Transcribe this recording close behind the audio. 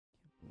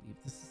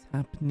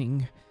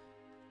happening?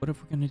 What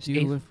if we're gonna do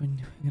Steve? if we're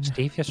gonna...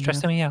 Steve, you're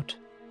stressing me out.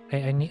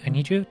 I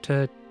need you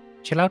to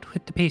chill out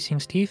with the pacing,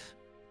 Steve.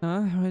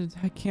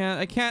 I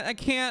can't,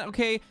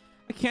 okay?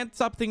 I can't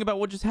stop thinking about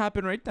what just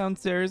happened right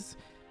downstairs.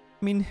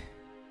 I mean...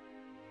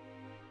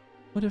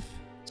 What if...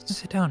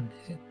 Sit down.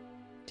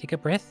 Take a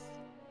breath.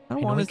 I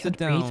don't know want we to sit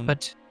can't breathe, down.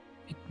 but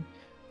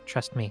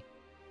trust me.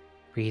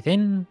 Breathe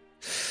in.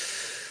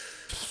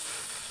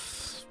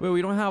 Wait,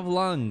 we don't have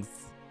lungs.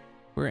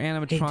 We're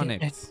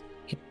animatronics.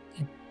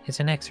 It's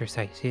an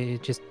exercise.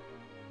 It just,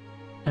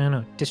 I don't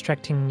know,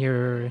 distracting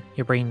your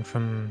brain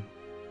from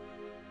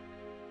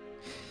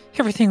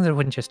everything that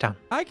went just down.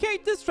 I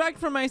can't distract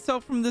from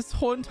myself from this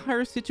whole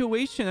entire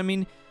situation. I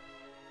mean,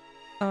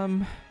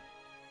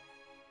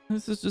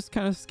 this is just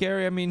kind of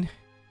scary. I mean,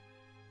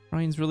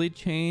 Ryan's really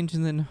changed,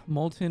 and then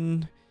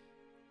Molten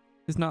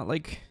is not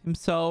like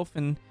himself,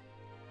 and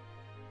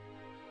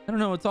I don't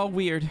know. It's all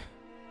weird.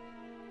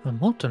 Well,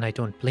 Molten, I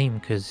don't blame,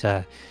 because,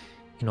 you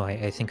know,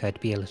 I think I'd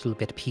be a little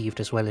bit peeved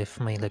as well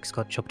if my legs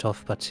got chopped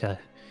off. But,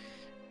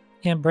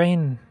 yeah,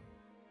 Brian,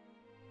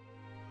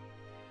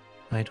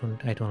 I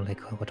don't like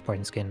what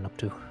Brian's getting up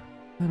to.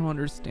 I don't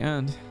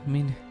understand. I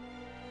mean,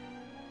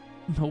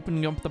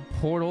 opening up the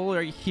portal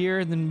right here,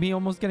 and then me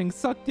almost getting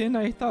sucked in.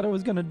 I thought I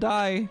was gonna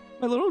die.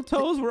 My little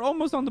toes were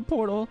almost on the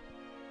portal.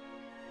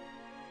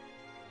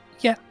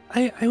 Yeah,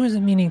 I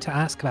wasn't meaning to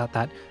ask about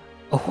that.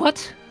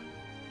 What?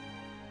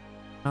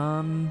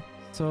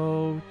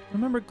 So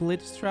remember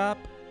Glitchtrap?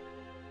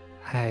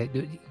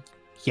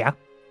 Yeah.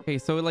 Okay,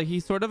 so like he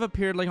sort of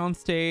appeared like on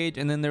stage,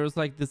 and then there was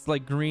like this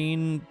like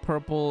green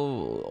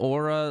purple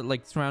aura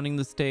like surrounding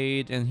the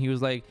stage, and he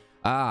was like,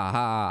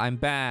 "Aha, I'm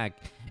back,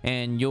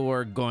 and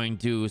you're going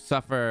to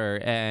suffer,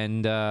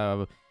 and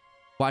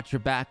watch your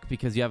back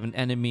because you have an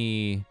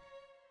enemy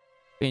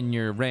in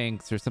your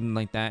ranks," or something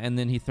like that. And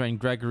then he threatened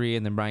Gregory,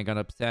 and then Brian got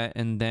upset,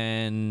 and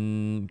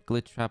then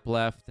Glitchtrap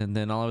left, and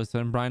then all of a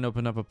sudden Brian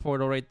opened up a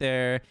portal right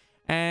there,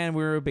 and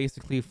we were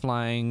basically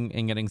flying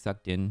and getting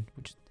sucked in,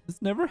 which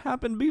has never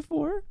happened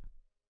before.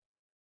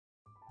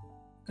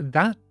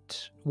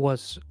 That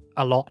was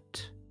a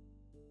lot.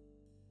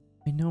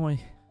 I know. I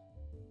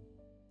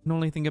can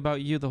only think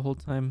about you the whole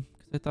time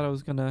because I thought I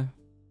was gonna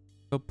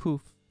go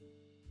poof.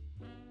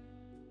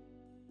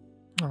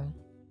 Oh.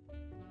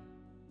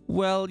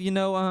 Well, you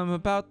know,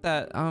 about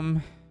that,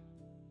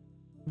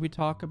 we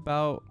talk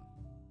about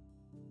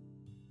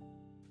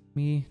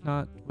me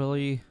not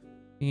really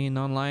being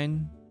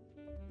online.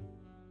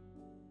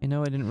 I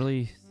know I didn't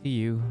really see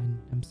you,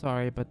 and I'm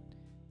sorry, but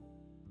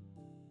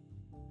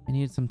I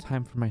needed some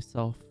time for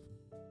myself,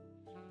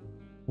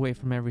 away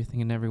from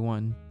everything and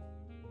everyone.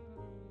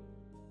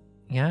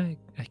 Yeah,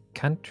 I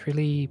can't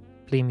really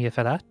blame you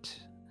for that.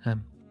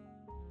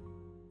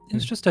 It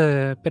was just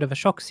a bit of a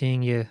shock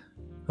seeing you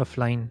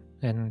offline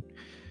and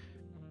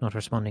not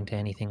responding to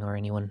anything or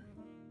anyone.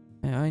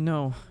 I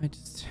know.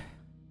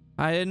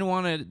 I didn't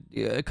want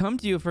to come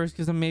to you first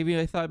because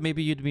I thought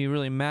maybe you'd be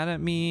really mad at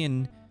me,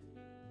 and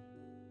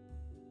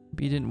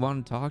maybe you didn't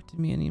want to talk to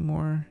me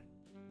anymore.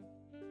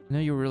 I know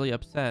you were really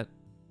upset.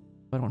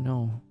 I don't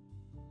know.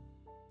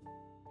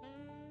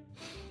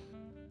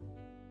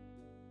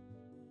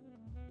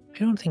 I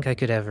don't think I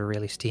could ever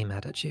really stay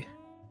mad at you.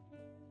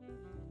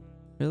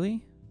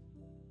 Really?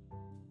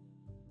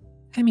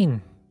 I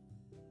mean,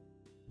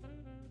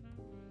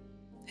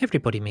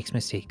 everybody makes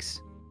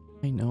mistakes.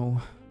 I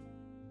know.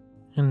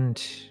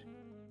 And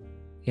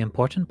the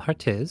important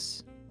part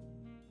is...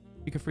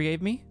 You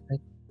forgave me?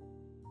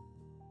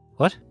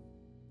 What?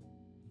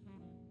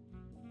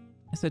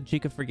 I said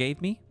Chica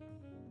forgave me?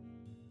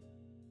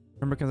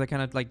 Remember, because I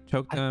kind of like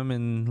choked him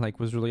and like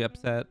was really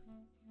upset.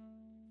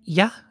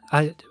 Yeah,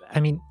 I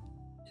mean,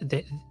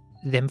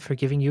 them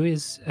forgiving you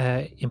is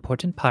an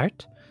important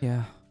part.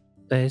 Yeah.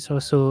 But it's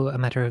also a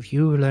matter of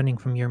you learning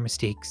from your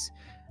mistakes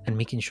and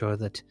making sure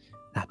that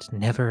that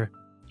never,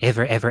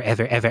 ever, ever,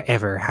 ever, ever,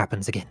 ever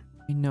happens again.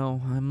 I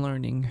know. I'm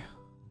learning.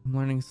 I'm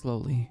learning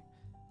slowly.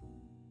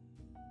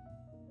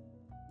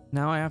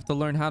 Now I have to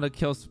learn how to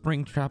kill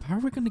Springtrap. How are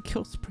we going to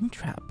kill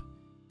Springtrap?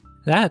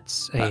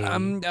 That's a...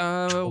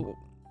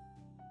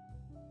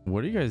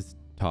 What are you guys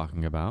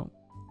talking about?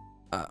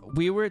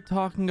 We were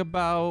talking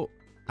about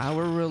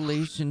our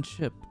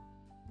relationship.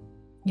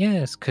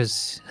 Yes,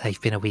 because I've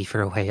been away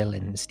for a while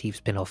and Steve's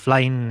been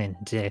offline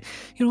and,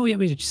 you know,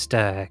 we're just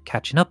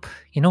catching up,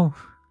 you know?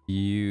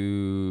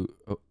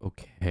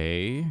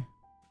 Okay.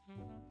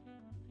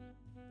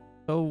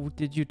 Oh,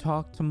 did you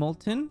talk to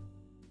Molten?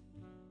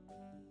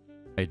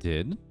 I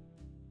did.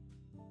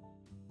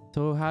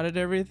 So how did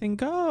everything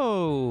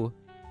go?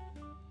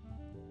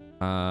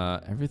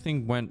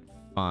 Everything went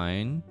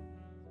fine.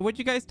 What'd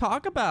you guys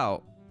talk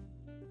about?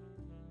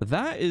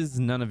 That is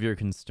none of your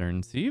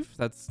concern, Steve.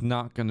 That's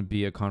not going to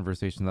be a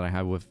conversation that I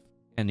have with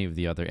any of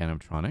the other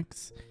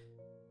animatronics.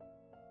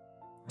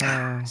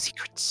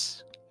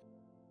 Secrets.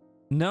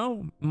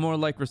 No, more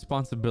like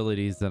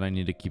responsibilities that I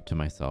need to keep to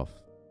myself.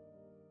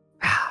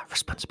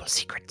 Responsible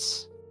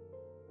secrets.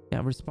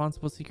 Yeah,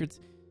 responsible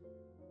secrets.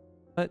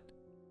 But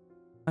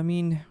I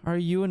mean, are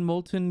you and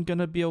Molten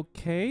gonna be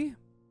okay?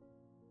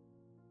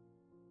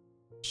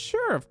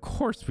 Sure, of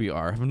course we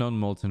are. I've known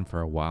Molten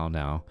for a while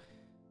now.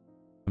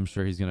 I'm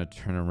sure he's gonna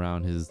turn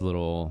around his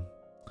little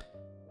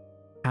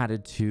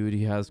attitude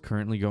he has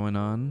currently going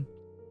on.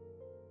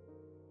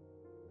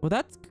 Well,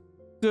 that's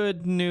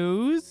good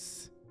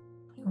news.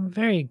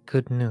 Very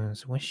good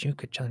news. Wish you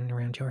could turn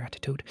around your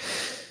attitude.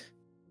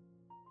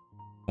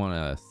 Want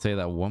to say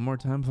that one more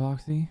time,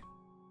 Foxy?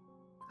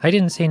 I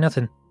didn't say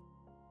nothing.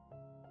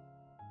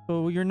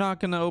 So you're not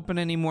going to open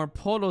any more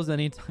portals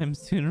anytime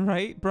soon,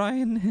 right,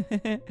 Brian?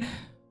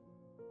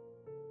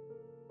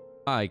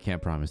 I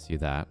can't promise you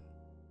that.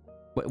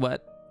 Wait,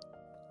 what?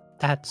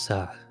 That's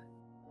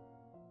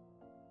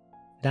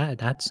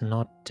that's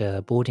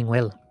not boding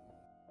well.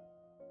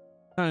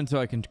 Not until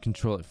I can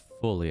control it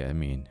fully, I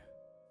mean.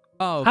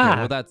 Oh, okay,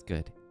 well that's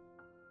good.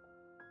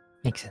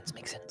 Makes sense,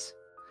 makes sense.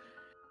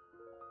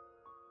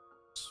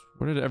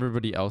 Where did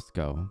everybody else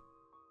go?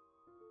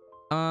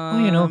 Well,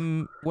 you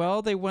know.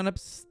 Well, they went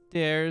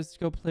upstairs to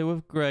go play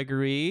with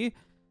Gregory,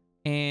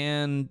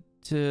 and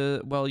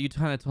well, you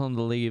kind of told him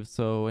to leave,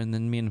 so, and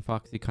then me and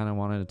Foxy kind of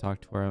wanted to talk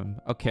to him.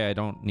 Okay, I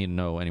don't need to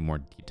know any more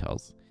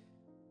details.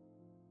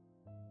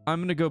 I'm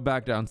gonna go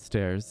back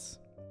downstairs.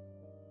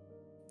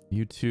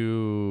 You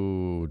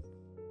two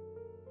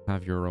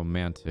have your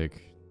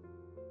romantic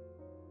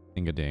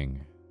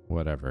ding-a-ding,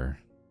 whatever.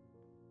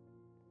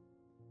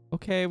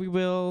 Okay, we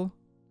will.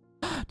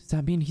 Does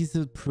that mean he's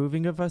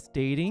approving of us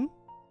dating?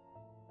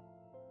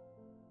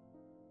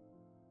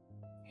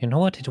 You know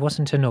what? It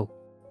wasn't a no.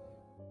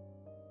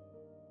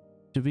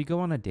 Should we go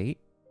on a date?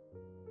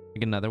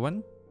 Like another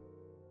one?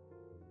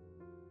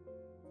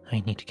 I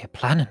need to get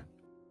planning.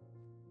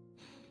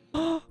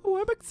 Oh,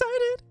 I'm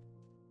excited.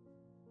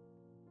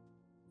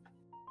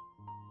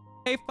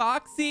 Hey,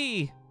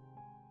 Foxy.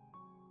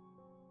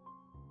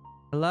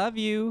 I love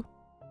you.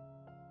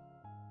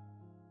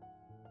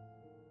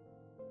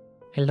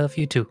 I love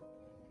you too.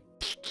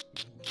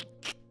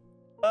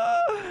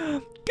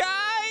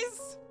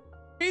 Guys!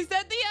 He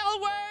said the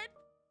L word!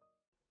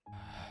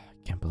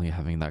 I can't believe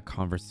having that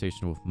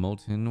conversation with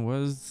Molten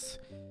was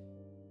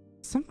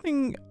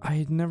something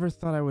I never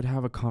thought I would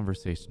have a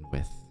conversation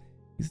with.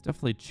 He's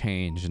definitely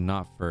changed, and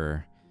not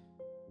for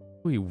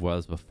who he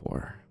was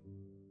before.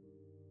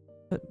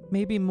 But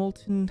maybe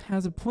Molten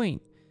has a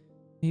point.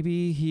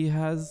 Maybe he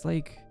has,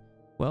 like,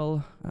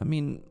 well, I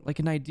mean, like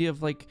an idea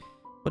of, like,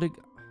 what are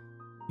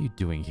you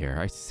doing here?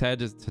 I said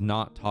to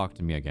not talk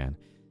to me again.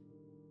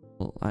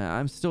 Well,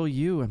 I'm still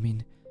you. I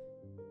mean,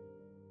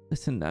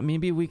 listen,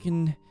 maybe we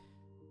can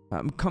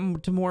come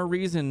to more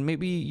reason.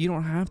 Maybe you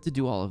don't have to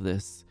do all of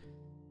this.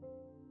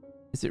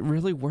 Is it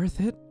really worth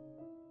it?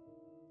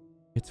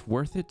 It's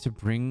worth it to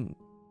bring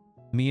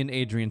me and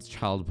Adrian's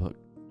childhood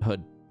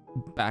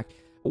back.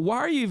 Why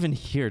are you even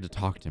here to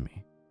talk to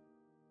me?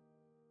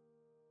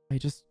 I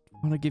just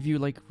want to give you,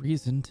 like,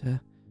 reason to,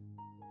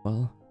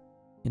 well,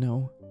 you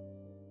know,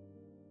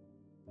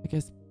 I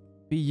guess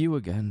be you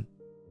again.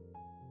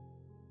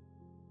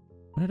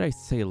 What did I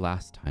say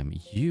last time?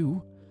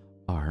 You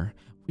are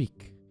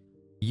weak.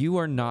 You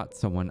are not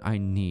someone I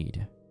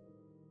need.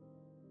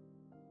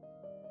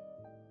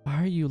 Why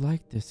are you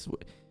like this?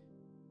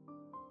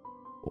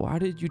 Why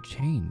did you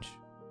change?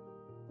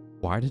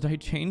 Why did I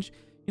change?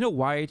 You know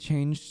why I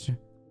changed?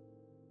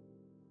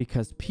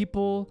 Because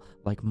people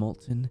like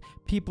Molten,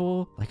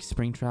 people like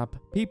Springtrap,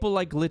 people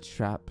like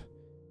Glitchtrap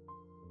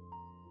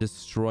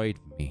destroyed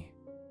me.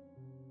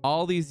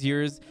 All these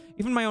years,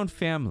 even my own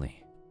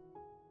family.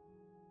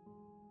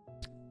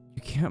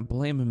 You can't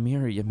blame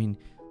Amiri. I mean,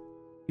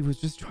 he was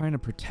just trying to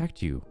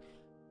protect you.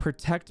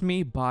 Protect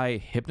me by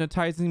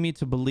hypnotizing me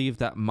to believe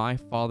that my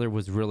father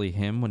was really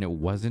him when it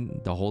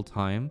wasn't the whole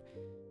time.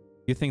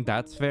 You think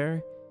that's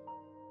fair?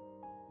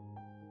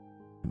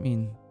 I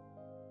mean,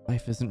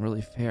 life isn't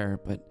really fair,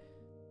 but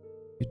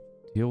you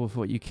deal with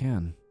what you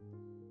can.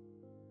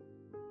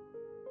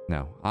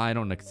 No, I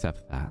don't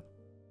accept that.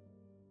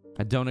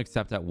 I don't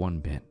accept that one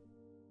bit.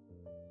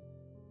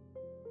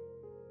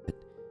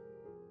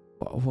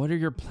 But what are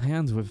your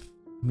plans with...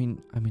 I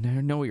mean, I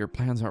don't know what your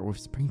plans are with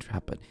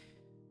Springtrap, but...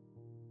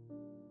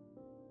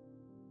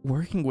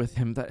 working with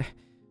him, that...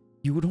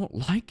 you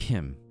don't like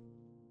him.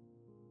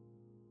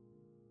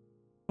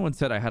 No one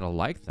said I had to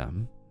like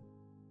them.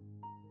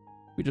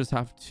 We just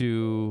have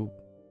to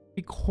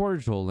be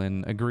cordial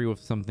and agree with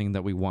something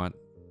that we want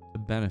to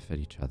benefit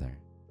each other.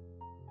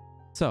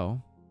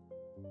 So,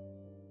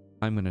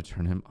 I'm going to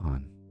turn him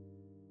on.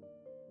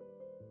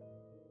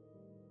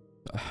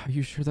 Are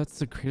you sure that's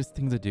the greatest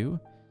thing to do?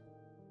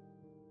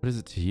 What is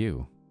it to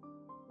you?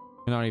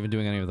 You're not even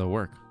doing any of the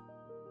work.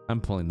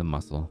 I'm pulling the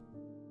muscle.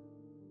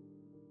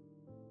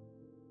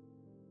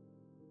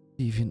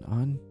 Even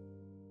on?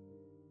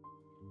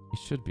 He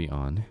should be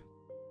on.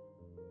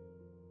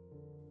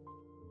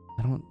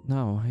 I don't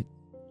know.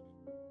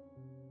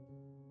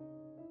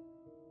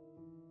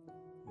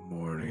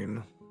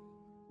 Morning.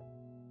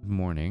 Good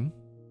morning.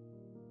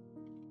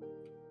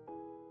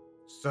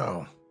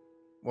 So,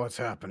 what's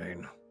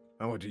happening?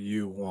 And what do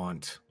you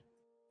want?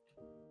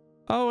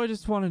 Oh, I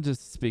just wanted to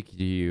speak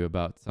to you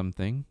about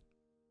something.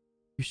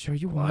 You sure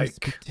you want to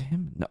speak to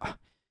him? No.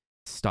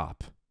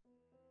 Stop.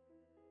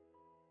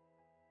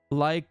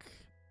 Like,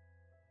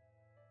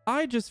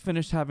 I just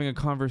finished having a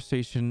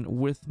conversation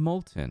with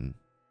Molten.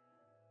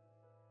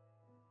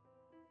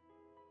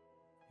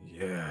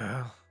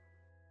 Yeah.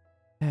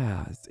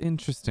 Yeah, it's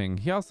interesting.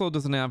 He also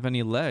doesn't have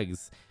any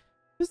legs.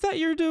 Is that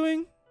your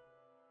doing?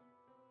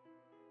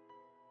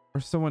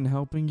 Or someone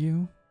helping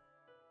you?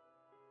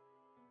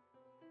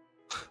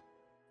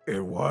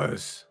 It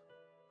was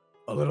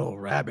a little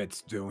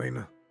rabbit's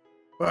doing,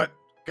 but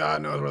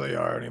God knows where they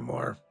are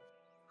anymore.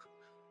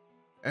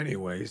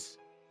 Anyways, is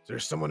there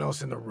someone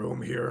else in the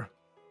room here?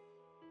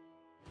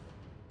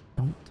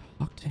 Don't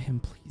talk to him,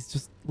 please.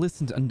 Just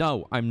listen to...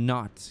 No, I'm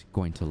not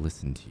going to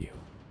listen to you.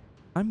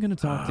 I'm going to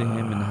talk to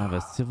him and have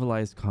a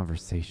civilized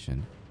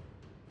conversation.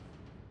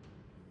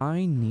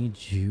 I need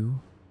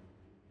you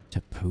to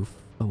poof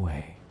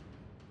away.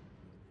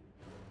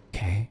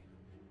 Okay?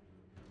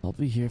 I'll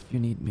be here if you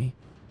need me.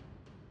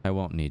 I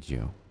won't need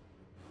you.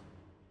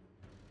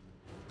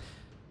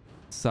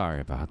 Sorry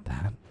about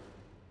that.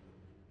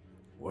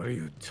 What are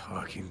you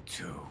talking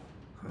to?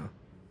 Huh?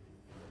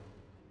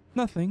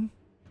 Nothing.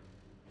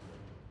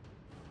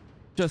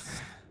 Just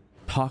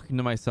talking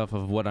to myself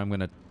of what I'm going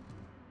to...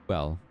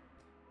 Well...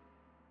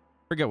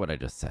 Forget what I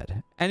just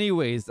said.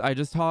 Anyways, I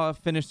just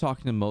finished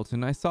talking to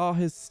Molten. I saw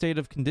his state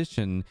of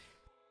condition.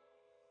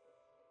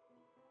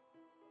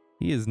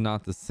 He is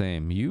not the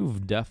same.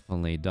 You've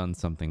definitely done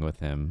something with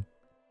him.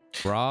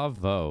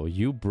 Bravo.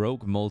 You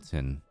broke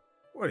Molten.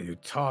 What are you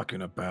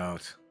talking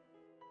about?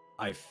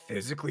 I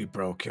physically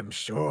broke him,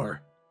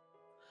 sure.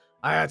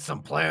 I had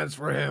some plans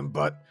for him,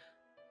 but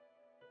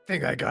I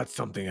think I got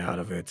something out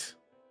of it.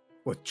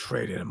 With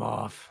trading him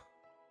off.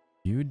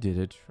 You did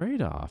a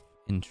trade-off.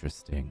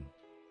 Interesting.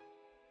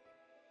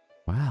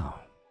 Wow.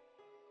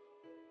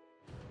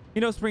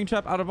 You know,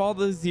 Springtrap, out of all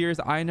those years,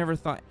 I never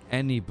thought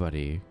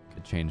anybody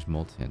could change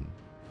Molten.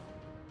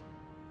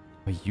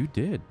 But you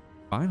did,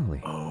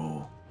 finally.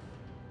 Oh.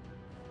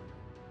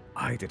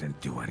 I didn't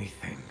do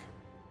anything.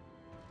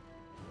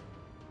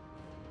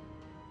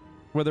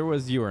 Whether it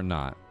was you or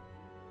not.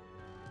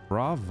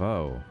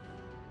 Bravo.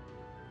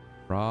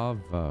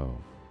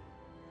 Bravo.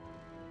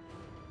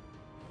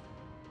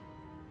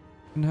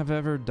 Couldn't have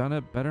ever done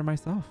it better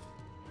myself.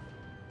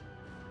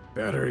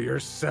 Better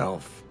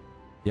yourself.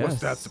 Yes.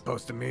 What's that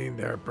supposed to mean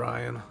there,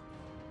 Brian?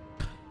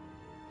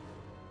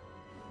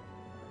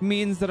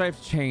 Means that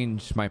I've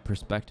changed my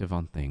perspective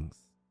on things.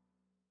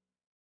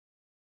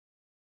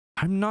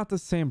 I'm not the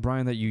same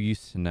Brian that you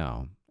used to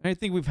know. And I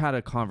think we've had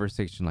a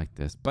conversation like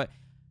this, but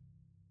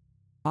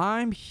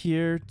I'm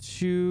here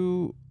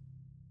to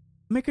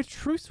make a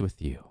truce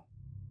with you.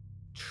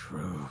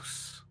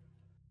 Truce.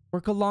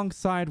 Work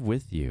alongside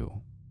with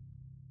you.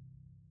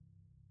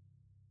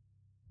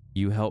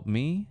 You help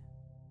me,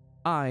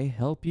 I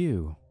help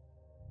you.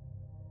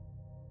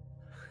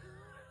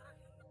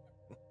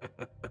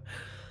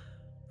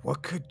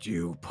 What could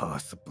you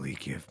possibly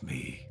give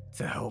me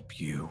to help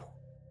you?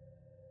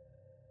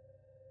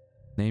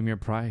 Name your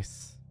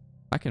price.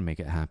 I can make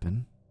it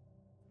happen.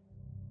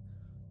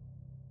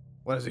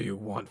 What is it you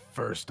want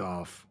first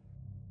off?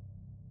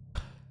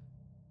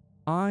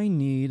 I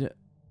need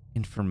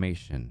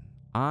information.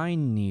 I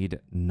need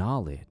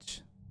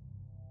knowledge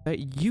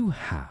that you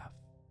have.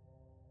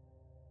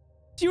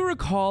 Do you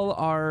recall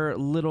our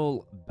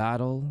little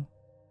battle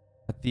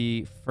at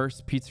the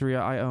first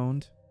pizzeria I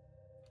owned?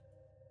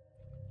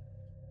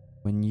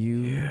 When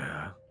you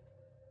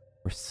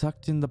were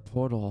sucked in the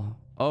portal,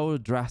 oh,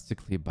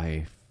 drastically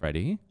by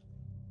Freddy?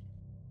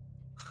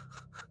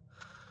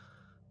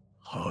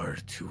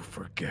 Hard to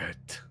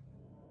forget.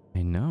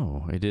 I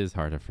know, it is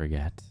hard to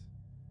forget.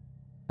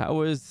 That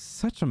was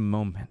such a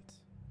moment.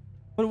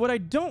 But what I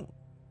don't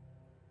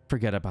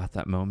forget about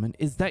that moment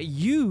is that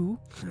you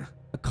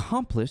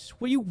accomplished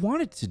what you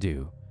wanted to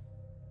do.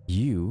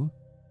 You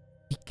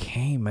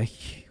became a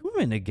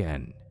human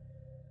again.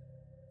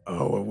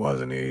 Oh, it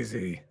wasn't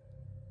easy.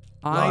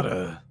 A lot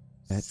of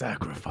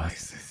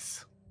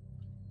sacrifices.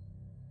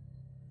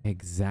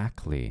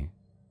 Exactly.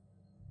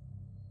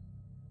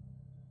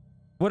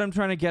 What I'm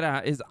trying to get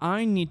at is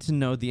I need to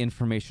know the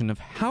information of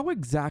how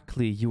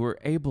exactly you were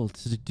able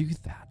to do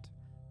that.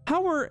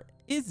 How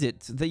is it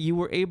that you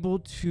were able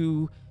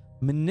to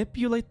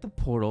manipulate the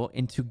portal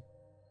into,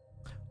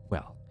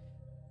 well,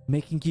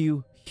 making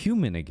you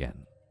human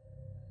again?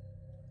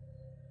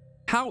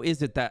 How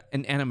is it that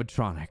an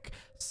animatronic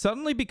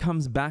suddenly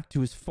becomes back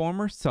to his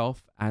former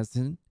self as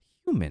a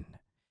human?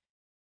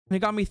 And it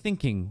got me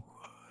thinking,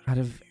 out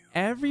of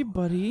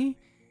everybody,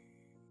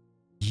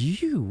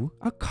 you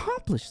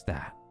accomplished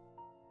that.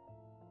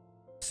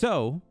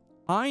 So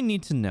I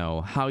need to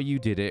know how you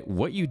did it,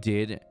 what you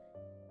did,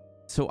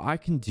 so I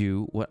can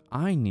do what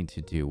I need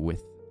to do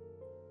with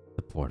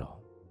the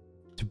portal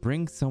to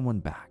bring someone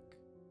back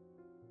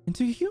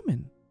into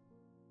human.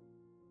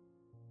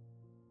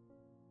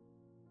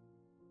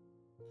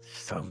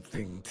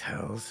 Something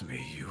tells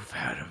me you've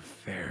had a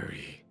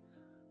very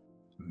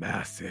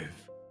massive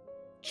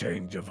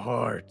change of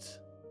heart.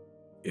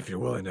 if you're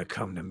willing to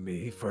come to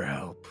me for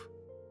help.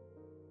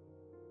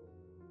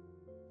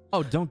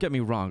 Oh, don't get me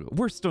wrong.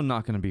 We're still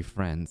not going to be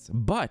friends,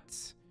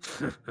 but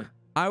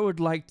I would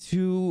like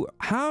to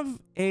have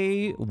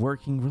a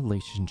working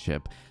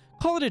relationship.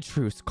 Call it a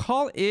truce.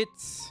 Call it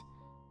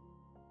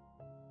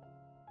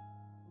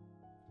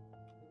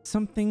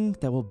something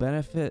that will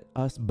benefit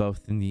us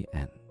both in the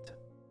end.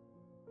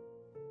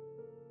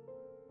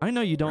 I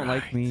know you don't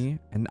like me,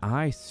 and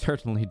I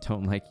certainly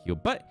don't like you,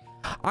 but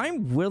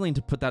I'm willing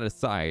to put that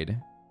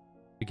aside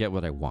to get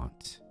what I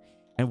want.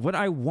 And what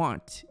I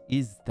want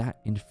is that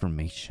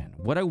information.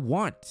 What I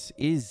want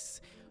is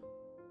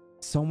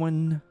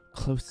someone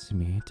close to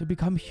me to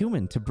become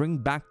human, to bring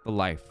back the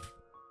life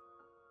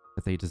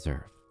that they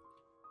deserve.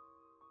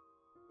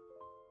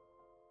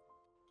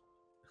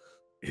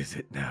 Is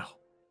it now?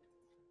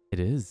 It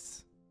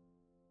is.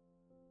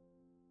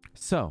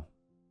 So,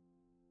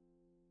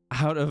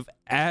 out of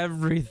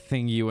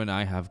everything you and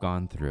I have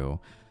gone through,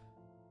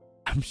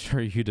 I'm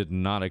sure you did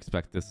not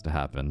expect this to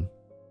happen.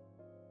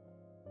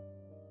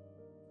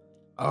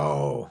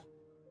 Oh,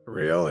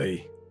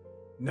 really?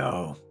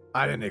 No,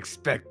 I didn't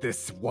expect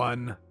this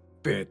one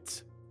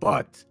bit,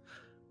 but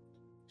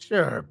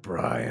sure,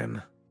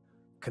 Brian.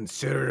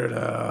 Consider it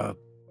a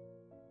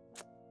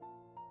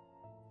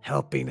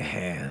helping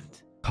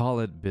hand. Call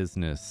it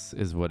business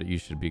is what you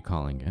should be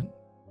calling it.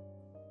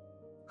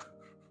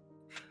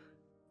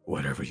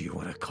 Whatever you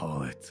want to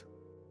call it.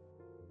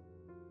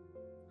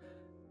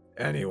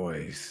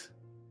 Anyways,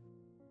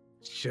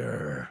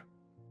 sure,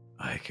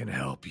 I can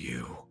help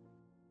you.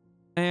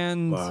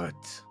 And...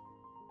 But...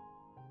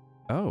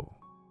 Oh,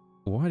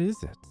 what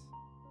is it?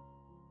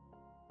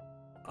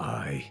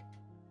 I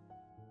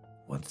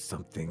want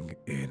something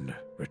in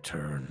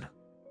return.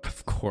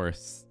 Of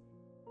course.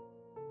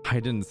 I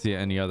didn't see it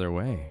any other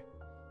way.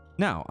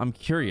 Now, I'm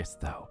curious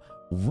though.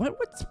 What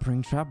would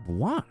Springtrap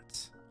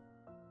want?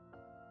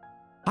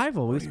 I've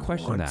always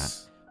questioned that.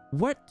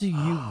 What do you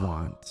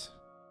want?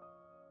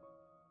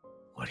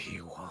 What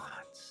he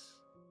wants.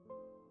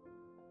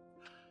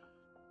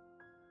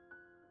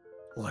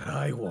 What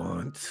I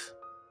want,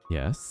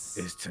 Yes.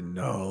 is to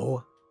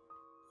know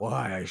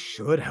why I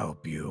should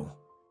help you.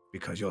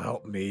 Because you'll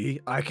help me,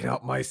 I can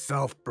help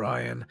myself,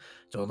 Brian.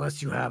 So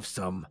unless you have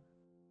some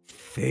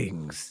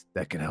things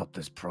that can help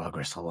this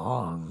progress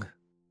along.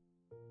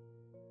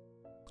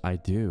 I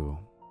do.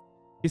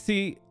 You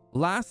see,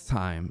 last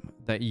time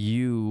that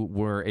you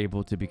were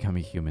able to become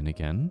a human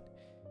again,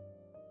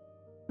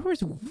 there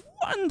was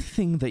one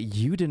thing that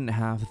you didn't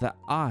have that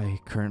I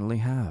currently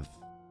have.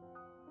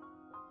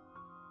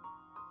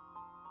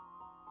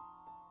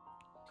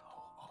 Go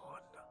on.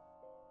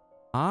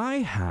 I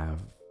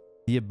have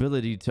the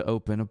ability to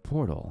open a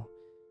portal.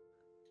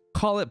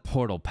 Call it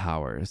portal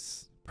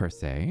powers, per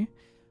se.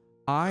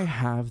 I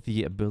have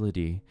the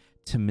ability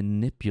to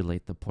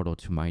manipulate the portal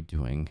to my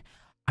doing.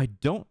 I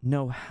don't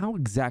know how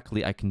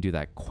exactly I can do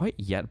that quite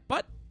yet,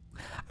 but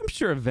I'm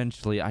sure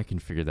eventually I can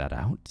figure that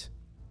out.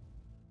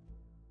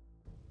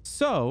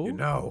 So, You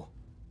know,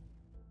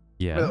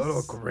 yes. that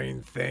little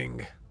green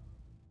thing.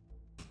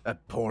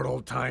 That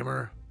portal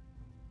timer.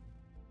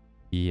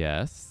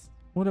 Yes.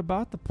 What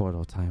about the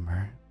portal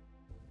timer?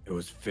 It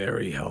was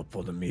very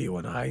helpful to me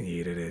when I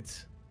needed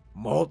it.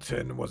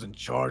 Molten was in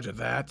charge of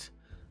that.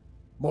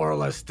 More or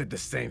less did the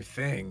same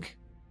thing.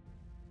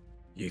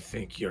 You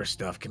think your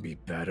stuff can be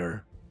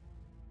better?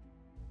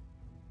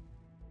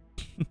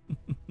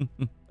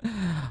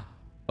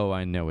 Oh,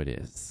 I know it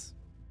is.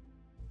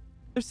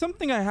 There's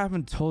something I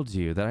haven't told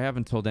you that I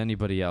haven't told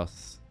anybody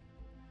else.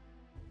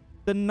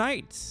 The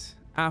night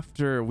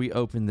after we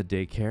opened the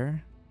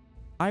daycare,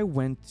 I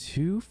went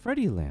to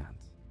Freddy Land.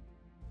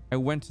 I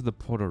went to the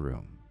portal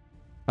room.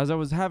 As I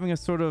was having a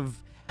sort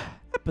of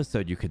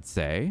episode, you could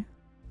say.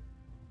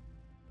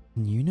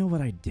 And you know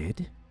what I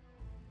did?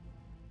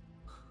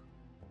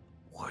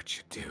 What'd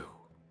you do?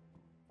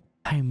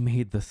 I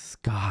made the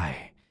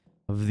sky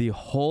of the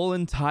whole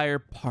entire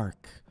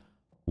park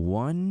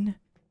one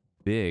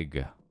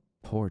big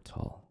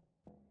portal.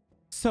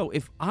 So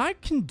if I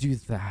can do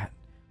that,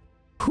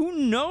 who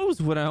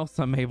knows what else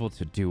I'm able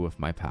to do with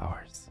my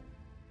powers?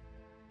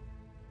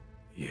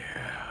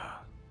 Yeah.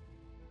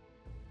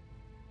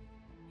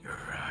 You're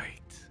right.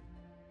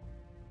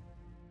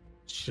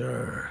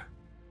 Sure.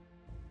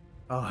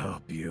 I'll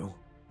help you.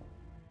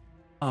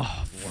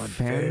 Oh, One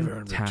favor in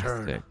return.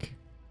 fantastic.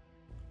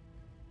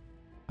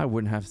 I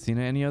wouldn't have seen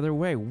it any other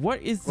way.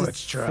 What is this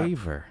ScottGames.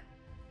 favor?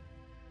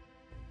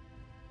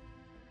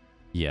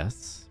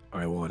 Yes.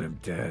 I want him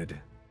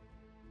dead.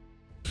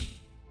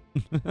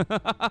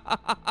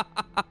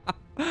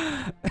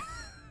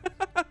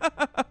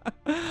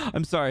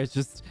 I'm sorry, it's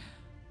just...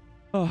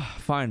 Oh,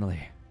 finally.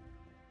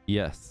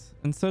 Yes,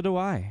 and so do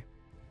I.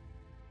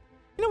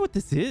 You know what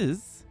this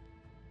is?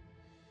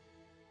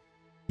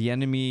 The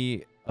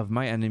enemy of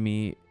my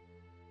enemy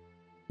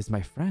is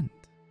my friend.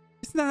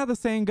 Isn't that how the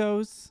saying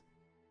goes?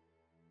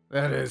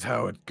 That is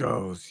how it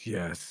goes,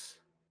 yes.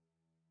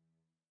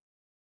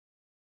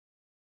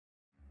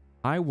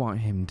 I want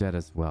him dead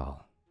as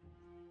well.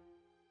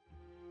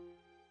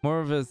 More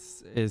of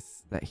this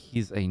is that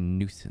he's a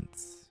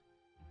nuisance.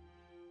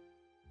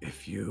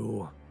 If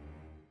you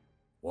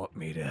want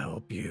me to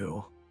help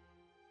you,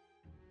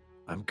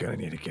 I'm gonna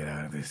need to get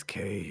out of this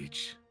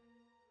cage.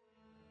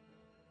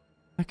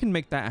 I can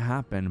make that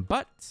happen,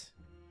 but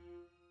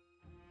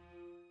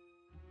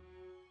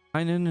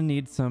I'm gonna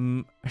need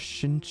some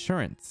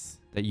insurance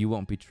that you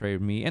won't betray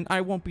me and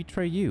I won't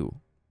betray you.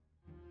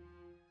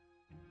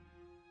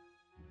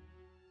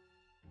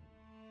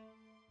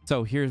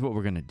 So here's what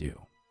we're gonna do.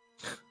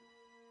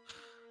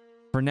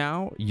 For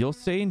now, you'll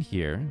stay in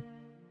here.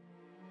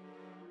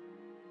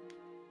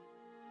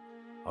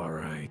 All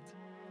right.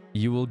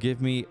 You will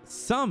give me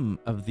some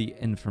of the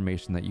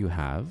information that you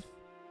have.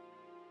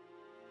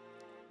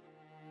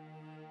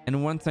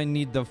 And once I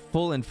need the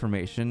full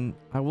information,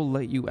 I will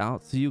let you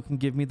out so you can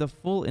give me the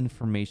full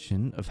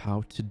information of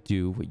how to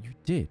do what you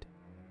did.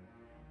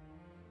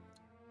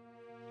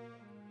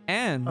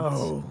 And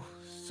oh,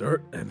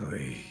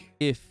 certainly.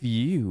 If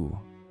you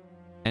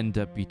end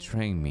up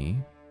betraying me,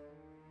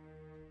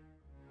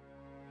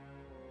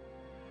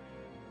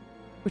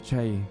 which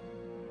I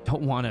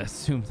don't want to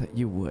assume that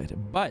you would,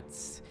 but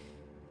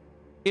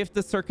if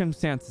the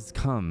circumstances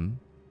come,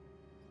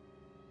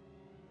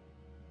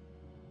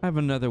 I have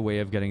another way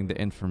of getting the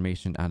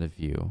information out of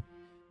you.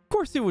 Of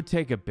course, it would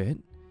take a bit,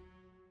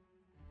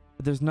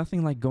 but there's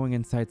nothing like going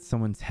inside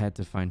someone's head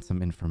to find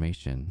some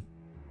information.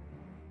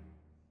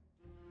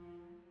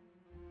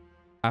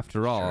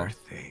 After all, Sure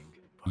thing,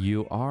 buddy.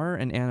 you are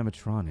an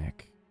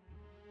animatronic.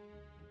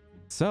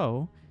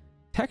 So,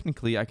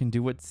 technically, I can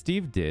do what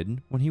Steve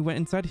did when he went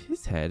inside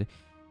his head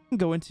and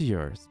go into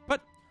yours.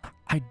 But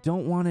I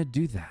don't want to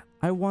do that.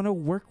 I want to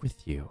work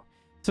with you.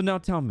 So now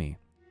tell me,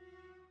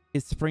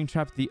 is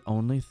Springtrap the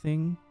only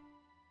thing?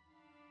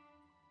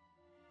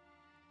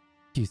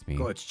 Excuse me.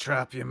 Glitch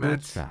trap, you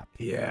meant? Glitch trap.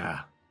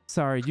 Yeah.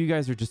 Sorry, you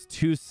guys are just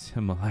too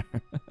similar.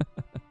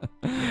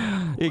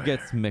 It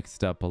gets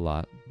mixed up a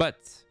lot. But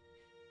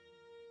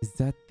is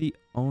that the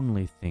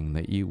only thing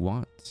that you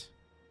want?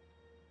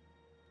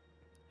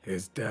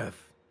 His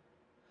death.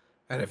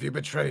 And if you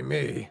betray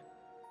me,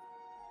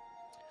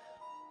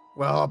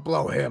 well, I'll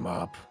blow him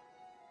up.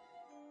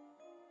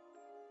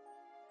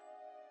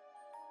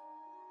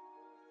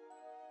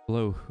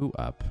 Blow who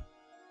up?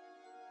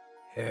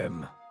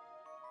 Him.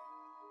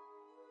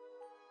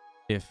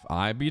 If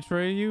I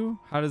betray you?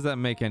 How does that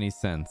make any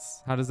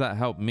sense? How does that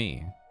help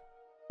me?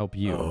 Help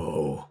you?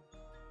 Oh.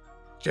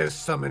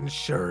 Just some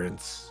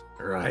insurance,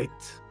 right?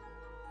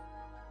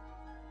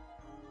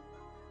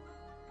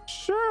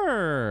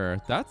 Sure,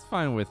 that's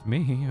fine with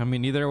me. I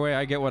mean, either way,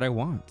 I get what I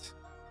want.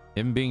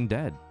 Him being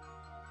dead.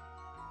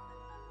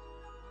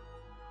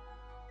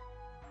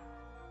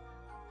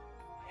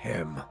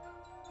 Him.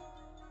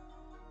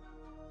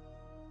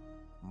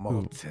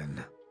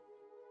 Molten.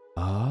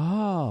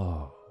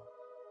 Oh.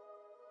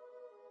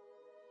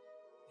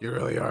 You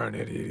really are an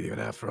idiot even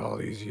after all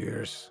these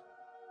years.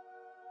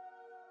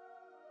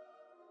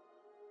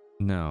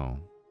 No.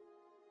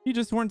 You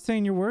just weren't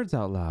saying your words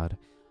out loud.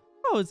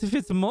 Oh, if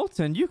it's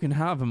Molten, you can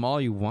have him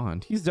all you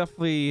want. He's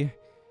definitely...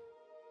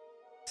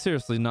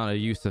 seriously not a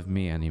use of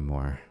me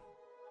anymore.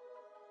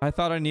 I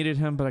thought I needed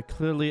him, but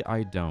clearly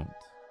I don't.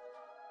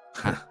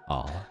 At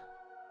all.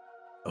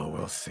 Oh,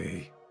 we'll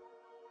see.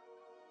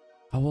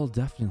 I will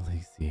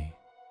definitely see.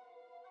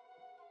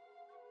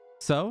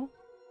 So?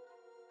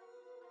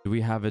 Do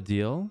we have a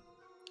deal?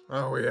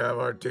 Oh, we have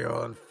our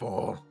deal in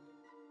full.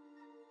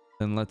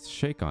 Then let's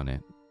shake on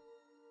it.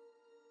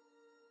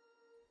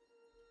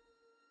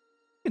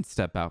 You can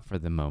step out for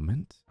the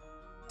moment.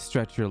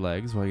 Stretch your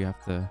legs while you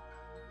have to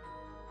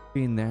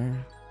be in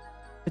there.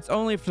 It's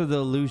only for the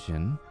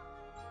illusion.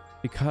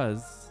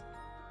 Because,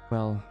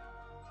 well,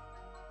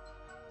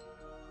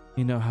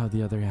 you know how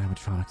the other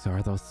animatronics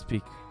are. They'll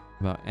speak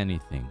about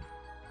anything.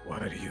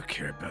 Why do you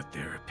care about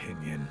their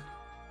opinion?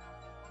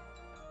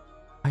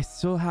 I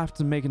still have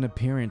to make an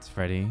appearance,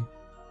 Freddy.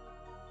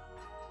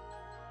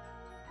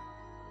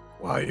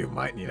 While you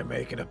might need to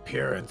make an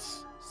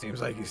appearance,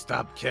 seems like you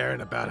stopped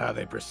caring about how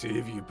they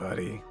perceive you,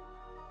 buddy.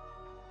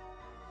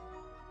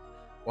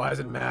 Why does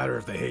it matter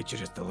if they hate you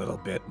just a little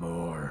bit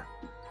more?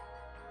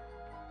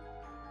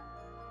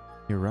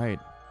 You're right.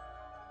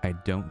 I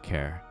don't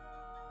care.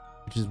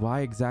 Which is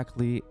why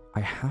exactly I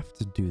have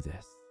to do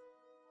this.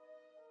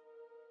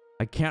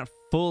 I can't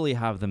fully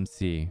have them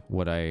see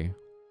what I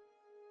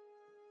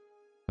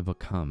have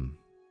become,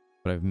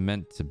 what I've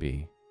meant to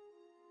be.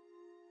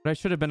 But I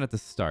should have been at the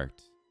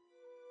start.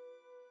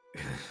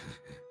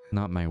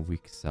 Not my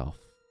weak self.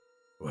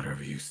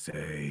 Whatever you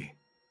say.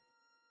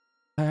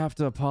 I have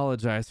to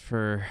apologize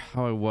for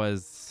how I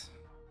was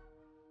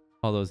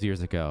all those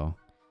years ago.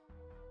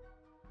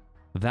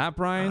 That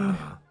Brian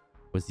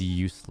was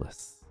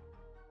useless.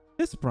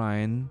 This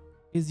Brian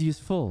is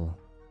useful.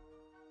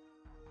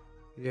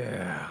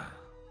 Yeah.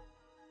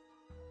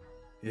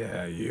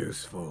 Yeah,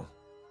 useful.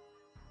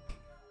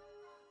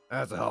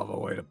 That's a hell of a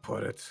way to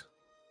put it.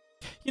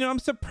 You know, I'm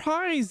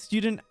surprised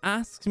you didn't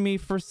ask me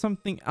for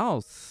something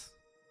else.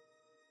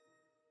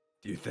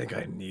 Do you think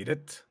I need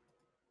it?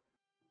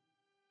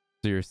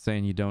 So you're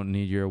saying you don't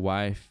need your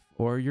wife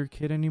or your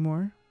kid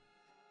anymore?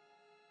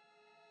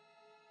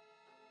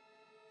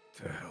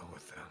 To hell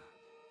with them.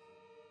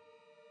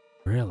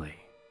 Really?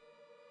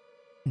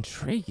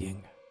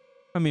 Intriguing.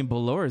 I mean,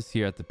 Balora's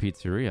here at the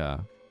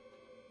pizzeria.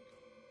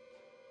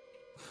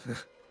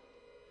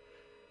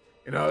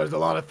 You know, there's a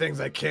lot of things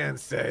I can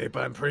say,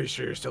 but I'm pretty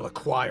sure you're still a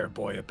choir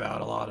boy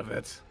about a lot of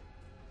it.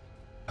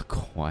 A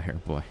choir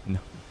boy? No.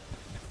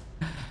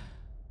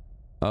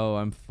 Oh,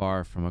 I'm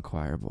far from a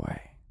choir boy.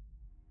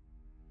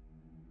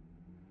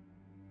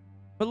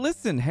 But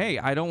listen, hey,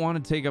 I don't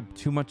want to take up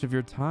too much of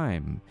your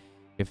time.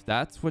 If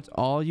that's what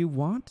all you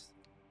want,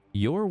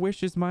 your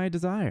wish is my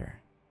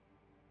desire.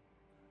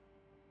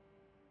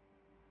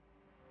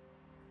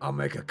 I'll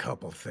make a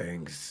couple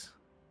things.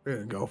 We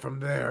can go from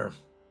there.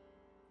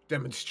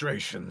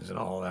 Demonstrations and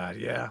all that,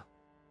 yeah?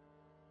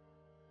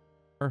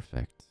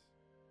 Perfect.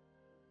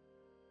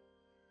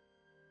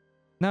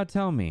 Now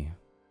tell me,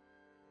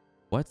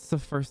 what's the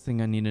first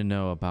thing I need to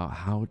know about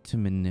how to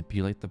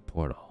manipulate the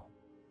portal?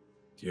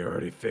 You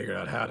already figured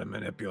out how to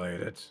manipulate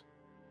it.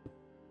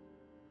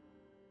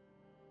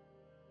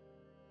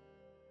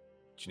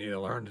 What you need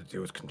to learn to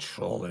do is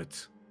control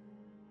it.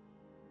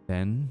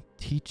 Then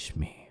teach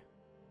me.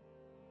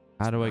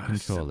 How do I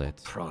control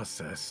it?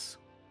 Process.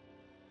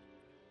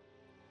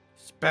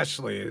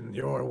 Especially in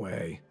your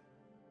way.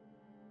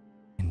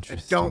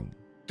 Interesting. And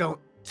don't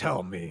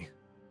tell me.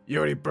 You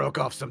already broke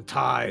off some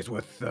ties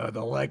with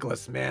the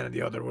legless man in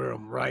the other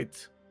room,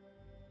 right?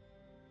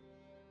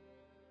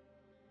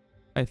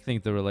 I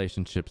think the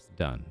relationship's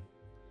done.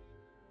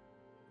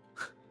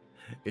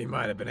 He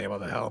might have been able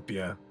to help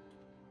you.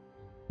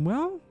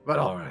 Well, But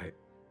alright.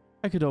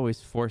 I could always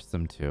force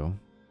them to.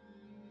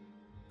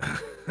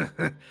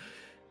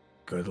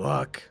 Good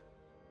luck.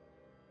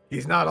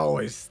 He's not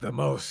always the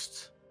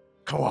most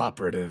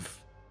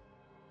cooperative.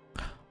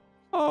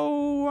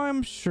 Oh,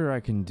 I'm sure I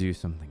can do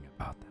something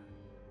about that.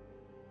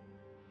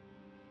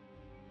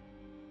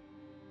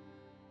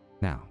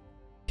 Now,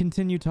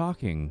 continue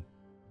talking,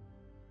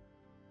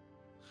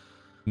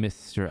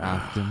 Mr.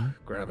 Afton.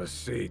 Grab a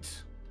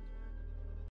seat.